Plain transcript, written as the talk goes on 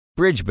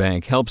Bridge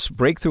Bank helps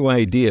breakthrough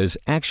ideas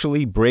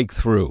actually break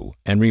through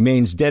and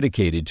remains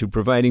dedicated to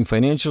providing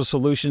financial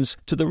solutions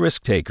to the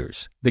risk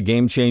takers, the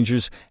game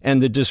changers, and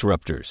the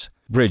disruptors.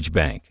 Bridge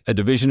Bank, a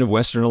division of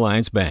Western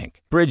Alliance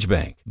Bank. Bridge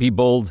Bank. Be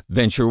bold,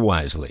 venture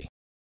wisely.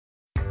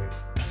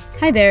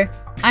 Hi there,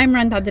 I'm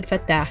Randa Abdel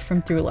Fattah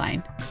from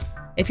Throughline.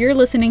 If you're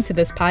listening to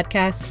this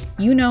podcast,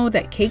 you know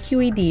that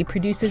KQED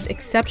produces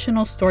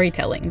exceptional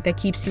storytelling that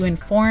keeps you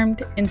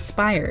informed,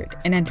 inspired,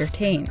 and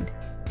entertained.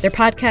 Their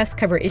podcasts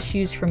cover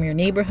issues from your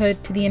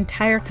neighborhood to the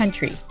entire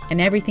country and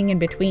everything in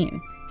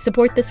between.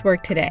 Support this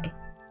work today.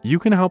 You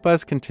can help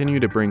us continue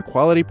to bring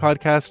quality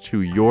podcasts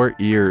to your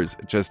ears.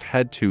 Just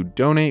head to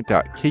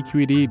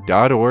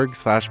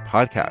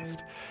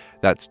donate.kqed.org/podcast.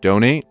 That's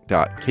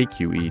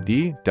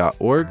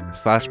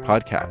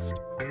donate.kqed.org/podcast.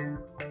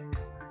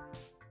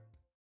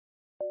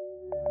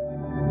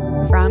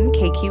 From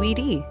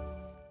KQED.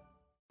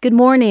 Good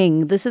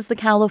morning. This is the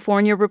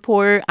California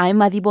Report. I'm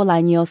Madi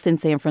Bolaños in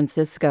San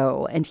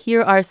Francisco, and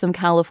here are some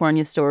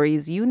California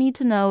stories you need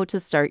to know to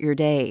start your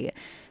day.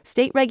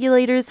 State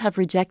regulators have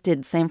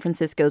rejected San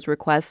Francisco's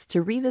request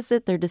to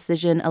revisit their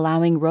decision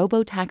allowing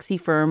robo-taxi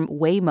firm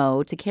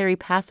Waymo to carry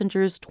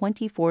passengers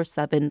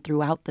 24/7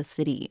 throughout the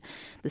city.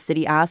 The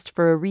city asked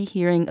for a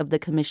rehearing of the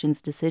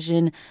commission's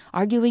decision,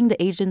 arguing the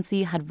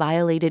agency had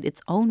violated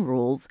its own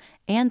rules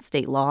and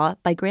state law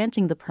by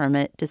granting the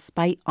permit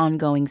despite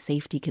ongoing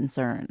safety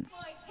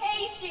concerns.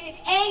 Exploitation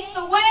ain't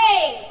the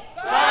way.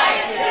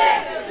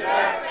 Scientists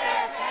deserve it.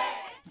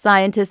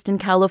 Scientists in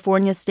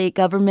California's state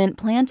government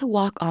plan to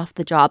walk off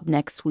the job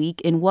next week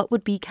in what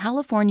would be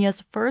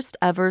California's first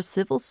ever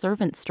civil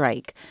servant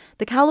strike.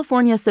 The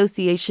California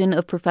Association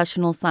of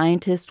Professional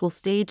Scientists will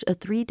stage a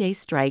 3-day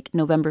strike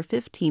November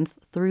 15th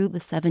through the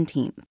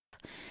 17th.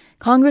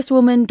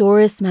 Congresswoman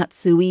Doris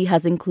Matsui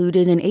has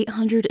included an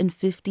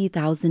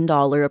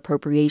 $850,000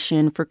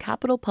 appropriation for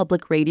Capital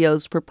Public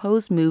Radio's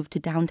proposed move to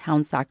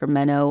downtown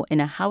Sacramento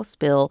in a House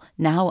bill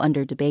now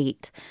under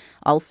debate.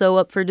 Also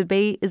up for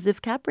debate is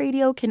if Cap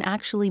Radio can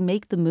actually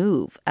make the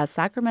move, as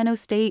Sacramento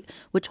State,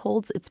 which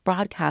holds its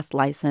broadcast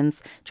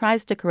license,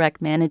 tries to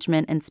correct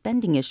management and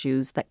spending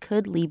issues that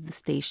could leave the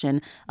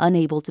station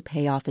unable to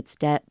pay off its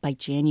debt by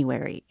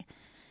January.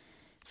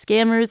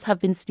 Scammers have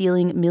been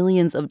stealing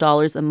millions of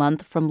dollars a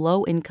month from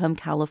low-income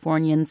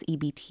Californians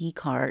EBT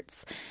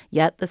cards.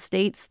 Yet the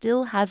state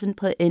still hasn't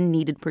put in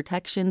needed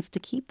protections to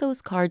keep those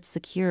cards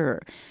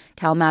secure.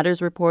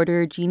 CalMatters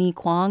reporter Jeanne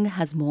Kuang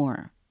has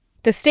more.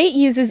 The state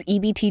uses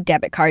EBT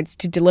debit cards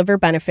to deliver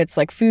benefits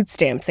like food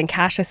stamps and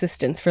cash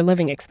assistance for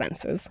living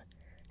expenses.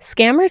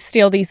 Scammers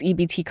steal these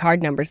EBT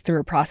card numbers through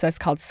a process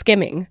called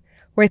skimming,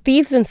 where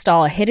thieves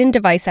install a hidden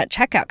device at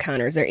checkout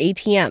counters or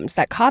ATMs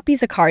that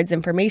copies a card's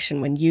information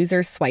when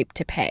users swipe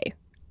to pay.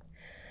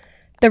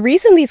 The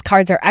reason these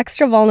cards are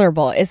extra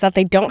vulnerable is that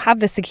they don't have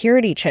the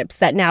security chips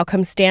that now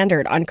come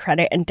standard on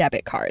credit and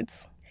debit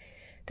cards.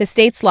 The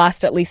state's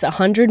lost at least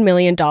 $100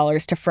 million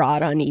to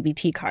fraud on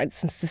EBT cards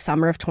since the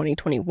summer of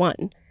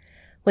 2021.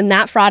 When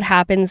that fraud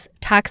happens,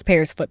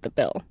 taxpayers foot the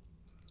bill.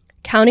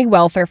 County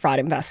welfare fraud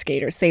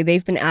investigators say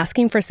they've been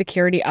asking for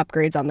security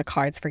upgrades on the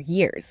cards for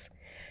years.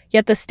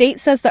 Yet the state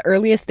says the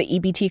earliest the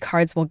EBT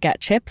cards will get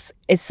chips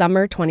is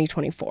summer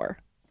 2024.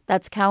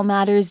 That's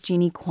CalMatters'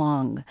 Jeanne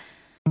Kuang.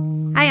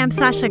 Hi, I'm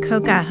Sasha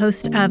Koka,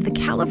 host of the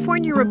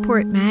California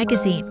Report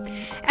magazine.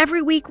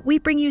 Every week, we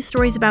bring you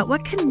stories about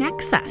what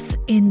connects us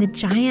in the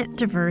giant,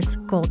 diverse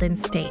Golden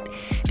State.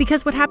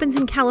 Because what happens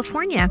in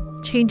California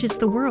changes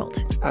the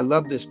world. I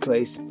love this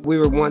place. We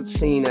were once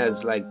seen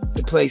as like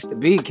the place to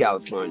be,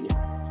 California.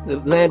 The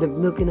land of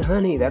milk and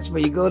honey. That's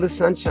where you go to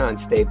Sunshine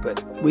State,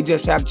 but we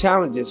just have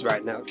challenges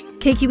right now.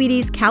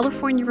 KQED's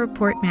California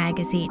Report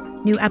magazine.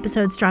 New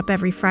episodes drop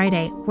every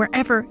Friday,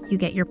 wherever you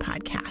get your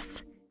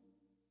podcasts.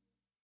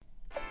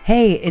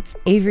 Hey, it's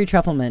Avery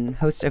Trufelman,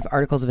 host of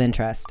Articles of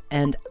Interest.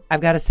 And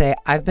I've got to say,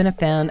 I've been a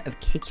fan of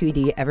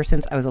KQED ever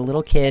since I was a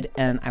little kid,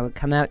 and I would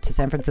come out to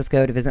San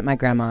Francisco to visit my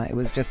grandma. It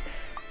was just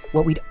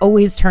what we'd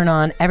always turn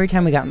on every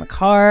time we got in the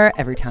car,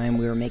 every time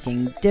we were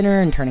making dinner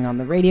and turning on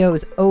the radio. It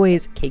was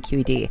always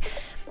KQED.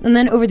 And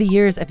then over the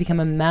years, I've become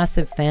a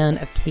massive fan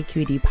of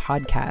KQED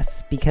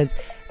podcasts because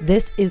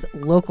this is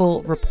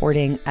local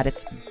reporting at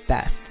its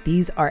best.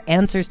 These are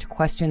answers to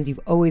questions you've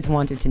always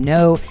wanted to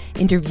know,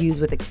 interviews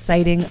with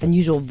exciting,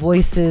 unusual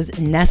voices,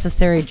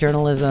 necessary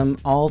journalism,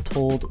 all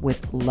told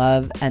with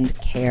love and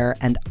care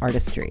and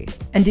artistry.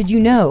 And did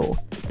you know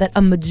that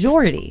a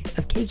majority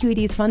of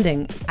KQED's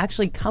funding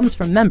actually comes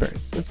from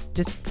members? It's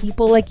just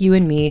people like you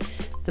and me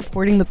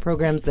supporting the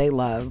programs they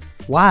love,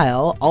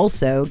 while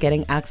also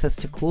getting access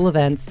to cool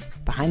events,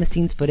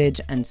 behind-the-scenes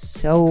footage, and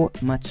so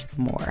much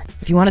more.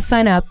 If you want to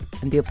sign up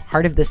and be a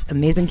part of this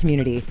amazing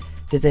community,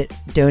 visit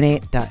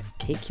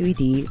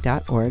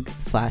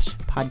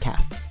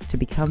donate.kqed.org/podcasts to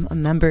become a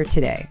member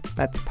today.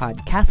 That's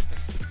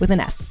podcasts with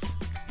an S.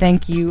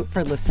 Thank you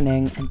for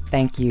listening, and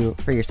thank you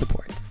for your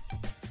support.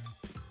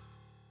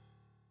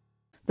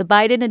 The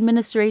Biden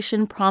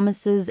administration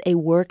promises a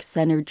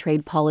work-centered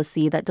trade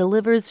policy that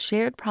delivers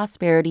shared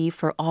prosperity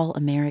for all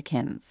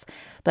Americans.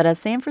 But as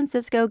San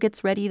Francisco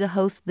gets ready to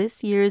host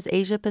this year's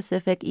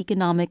Asia-Pacific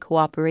Economic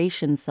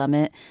Cooperation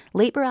Summit,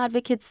 labor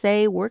advocates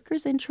say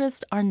workers'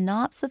 interests are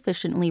not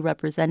sufficiently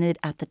represented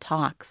at the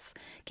talks.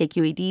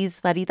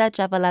 KQED's Farida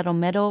Jhabvala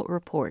Romero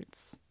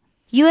reports.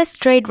 U.S.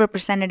 Trade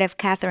Representative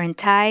Katherine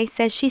Tai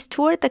says she's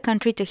toured the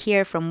country to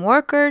hear from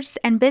workers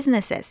and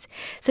businesses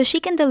so she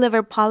can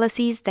deliver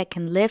policies that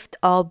can lift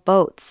all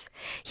boats.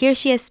 Here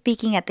she is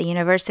speaking at the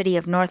University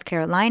of North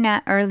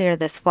Carolina earlier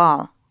this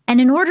fall.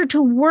 And in order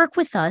to work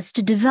with us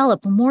to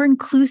develop a more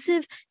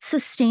inclusive,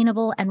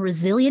 sustainable, and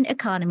resilient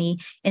economy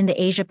in the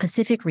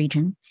Asia-Pacific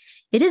region,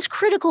 it is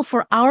critical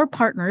for our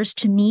partners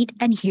to meet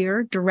and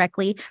hear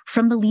directly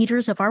from the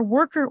leaders of our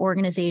worker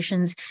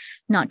organizations,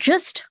 not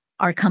just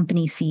our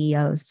company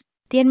CEOs.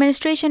 The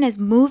administration is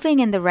moving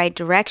in the right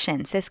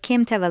direction, says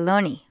Kim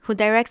Tavaloni, who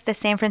directs the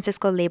San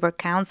Francisco Labor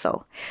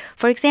Council.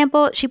 For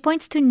example, she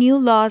points to new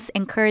laws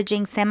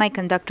encouraging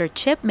semiconductor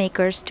chip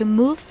makers to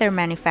move their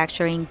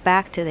manufacturing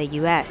back to the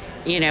U.S.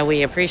 You know,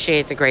 we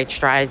appreciate the great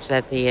strides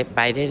that the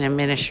Biden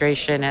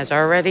administration has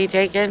already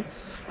taken.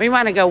 We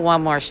want to go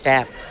one more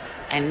step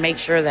and make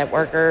sure that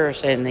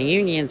workers and the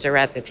unions are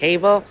at the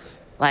table.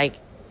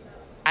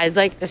 I'd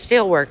like the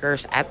steel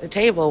workers at the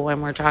table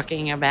when we're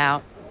talking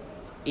about,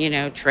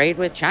 trade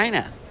with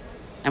China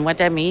and what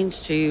that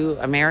means to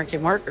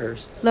American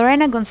workers.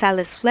 Lorena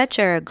Gonzalez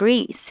Fletcher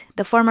agrees.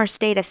 The former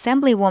state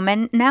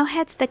assemblywoman now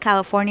heads the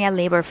California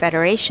Labor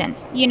Federation.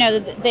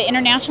 The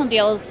international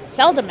deals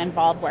seldom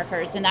involve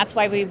workers, and that's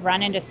why we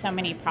run into so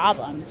many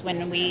problems.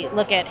 When we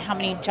look at how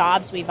many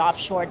jobs we've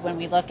offshored, when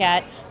we look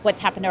at what's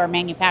happened to our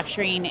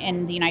manufacturing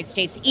in the United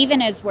States,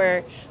 even as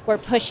we're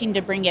pushing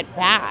to bring it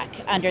back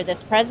under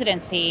this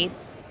presidency.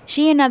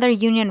 She and other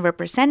union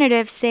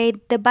representatives say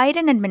the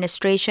Biden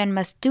administration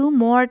must do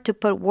more to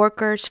put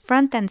workers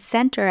front and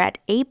center at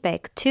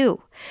APEC,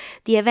 too.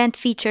 The event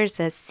features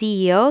a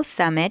CEO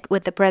summit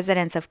with the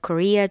presidents of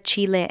Korea,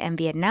 Chile, and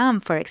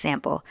Vietnam, for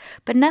example,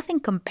 but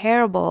nothing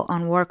comparable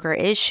on worker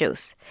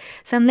issues.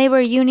 Some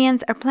labor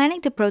unions are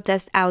planning to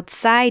protest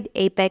outside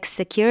APEC's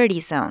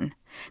security zone.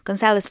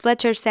 Gonzalez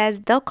Fletcher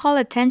says they'll call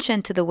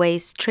attention to the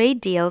ways trade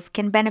deals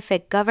can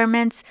benefit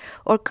governments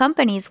or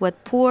companies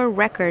with poor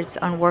records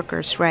on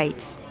workers'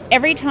 rights.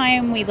 Every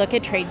time we look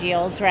at trade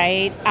deals,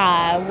 right,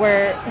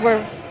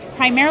 we're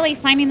primarily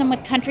signing them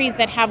with countries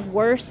that have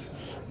worse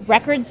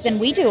records than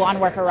we do on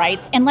worker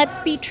rights. And let's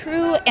be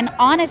true and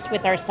honest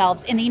with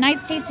ourselves. In the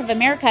United States of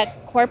America,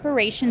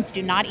 corporations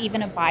do not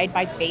even abide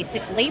by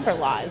basic labor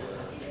laws.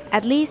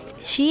 At least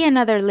she and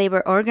other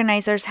labor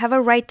organizers have a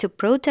right to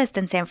protest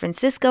in San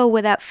Francisco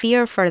without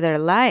fear for their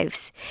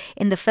lives.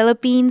 In the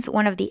Philippines,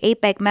 one of the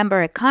APEC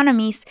member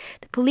economies,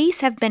 the police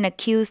have been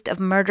accused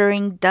of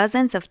murdering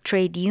dozens of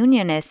trade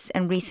unionists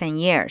in recent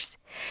years.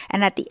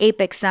 And at the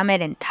APEC summit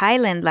in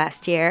Thailand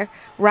last year,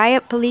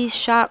 riot police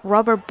shot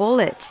rubber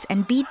bullets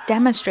and beat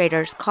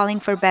demonstrators calling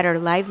for better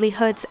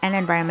livelihoods and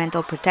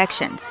environmental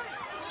protections.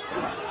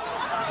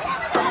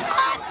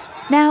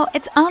 Now,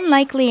 it's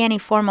unlikely any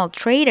formal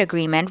trade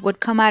agreement would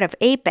come out of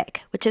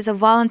APEC, which is a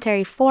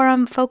voluntary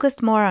forum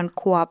focused more on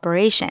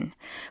cooperation.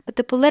 But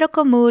the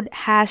political mood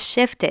has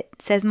shifted,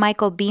 says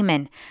Michael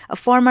Beeman, a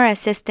former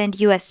assistant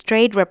U.S.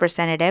 trade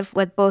representative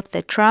with both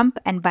the Trump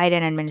and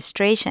Biden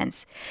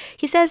administrations.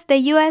 He says the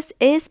U.S.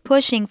 is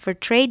pushing for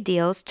trade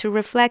deals to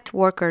reflect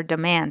worker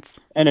demands.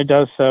 And it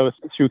does so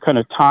through kind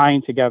of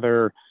tying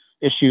together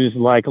issues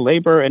like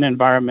labor and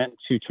environment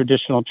to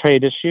traditional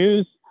trade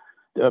issues.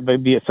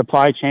 Be it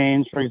supply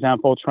chains, for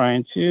example,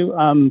 trying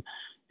to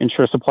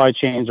ensure supply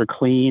chains are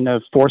clean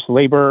of forced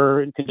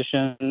labor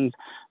conditions.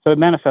 So it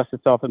manifests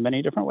itself in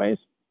many different ways.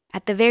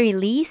 At the very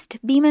least,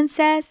 Beeman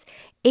says,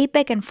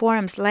 APEC and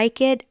forums like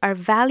it are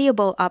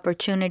valuable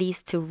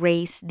opportunities to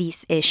raise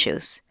these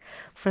issues.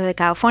 For the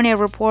California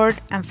Report,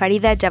 I'm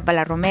Farida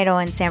Jhabvala Romero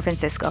in San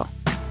Francisco.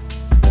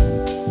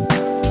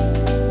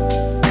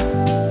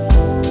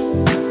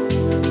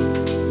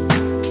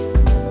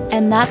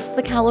 And that's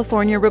the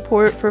California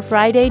Report for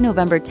Friday,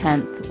 November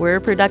 10th. We're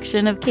a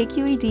production of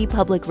KQED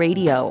Public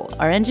Radio.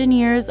 Our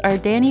engineers are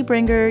Danny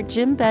Bringer,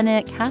 Jim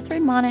Bennett,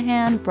 Catherine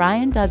Monahan,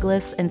 Brian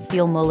Douglas, and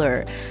Seal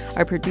Muller.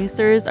 Our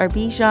producers are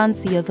Bijan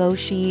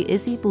Siavoshi,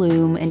 Izzy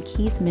Bloom, and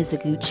Keith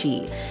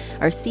Mizuguchi.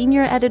 Our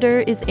senior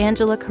editor is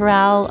Angela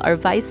Corral. Our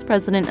vice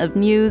president of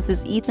news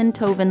is Ethan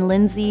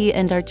Toven-Lindsay,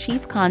 and our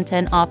chief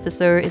content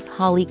officer is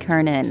Holly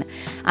Kernan.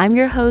 I'm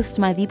your host,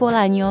 Madi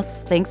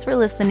Bolaños. Thanks for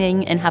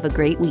listening, and have a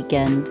great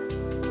weekend.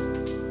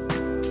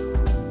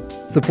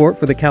 Support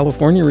for the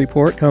California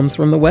Report comes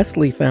from the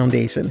Wesley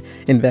Foundation,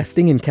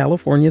 investing in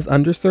California's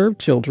underserved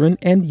children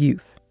and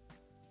youth.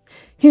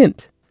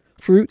 Hint: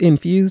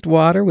 fruit-infused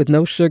water with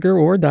no sugar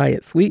or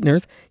diet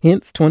sweeteners.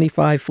 Hint's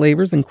 25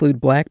 flavors include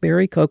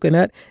blackberry,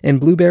 coconut, and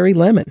blueberry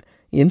lemon.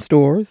 In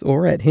stores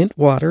or at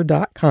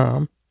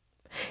hintwater.com.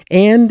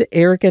 And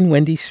Eric and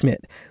Wendy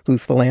Schmidt,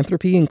 whose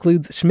philanthropy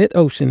includes Schmidt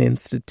Ocean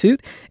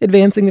Institute,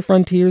 advancing the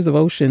frontiers of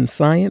ocean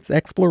science,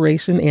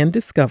 exploration, and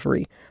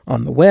discovery,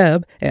 on the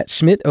web at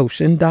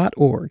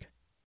schmidtocean.org.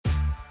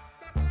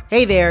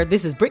 Hey there,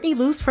 this is Brittany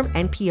Luce from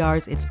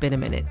NPR's It's Been a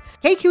Minute.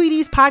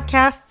 KQED's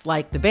podcasts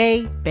like The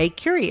Bay, Bay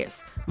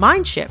Curious,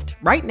 Mind Shift,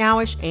 Right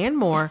Nowish, and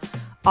more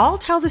all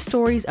tell the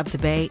stories of the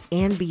Bay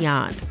and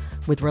beyond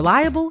with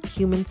reliable,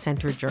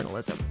 human-centered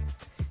journalism.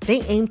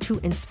 They aim to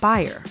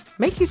inspire,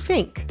 make you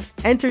think,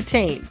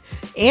 entertain,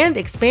 and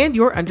expand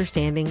your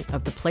understanding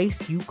of the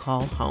place you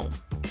call home.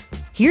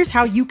 Here's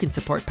how you can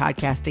support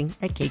podcasting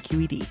at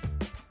KQED.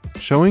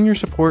 Showing your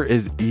support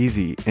is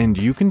easy, and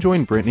you can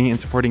join Brittany in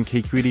supporting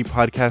KQED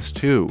Podcast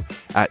too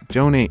at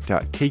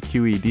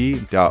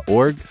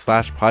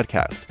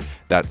donate.kqed.org/podcast.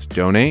 That's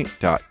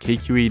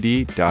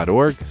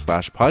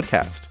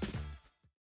donate.kqed.org/podcast.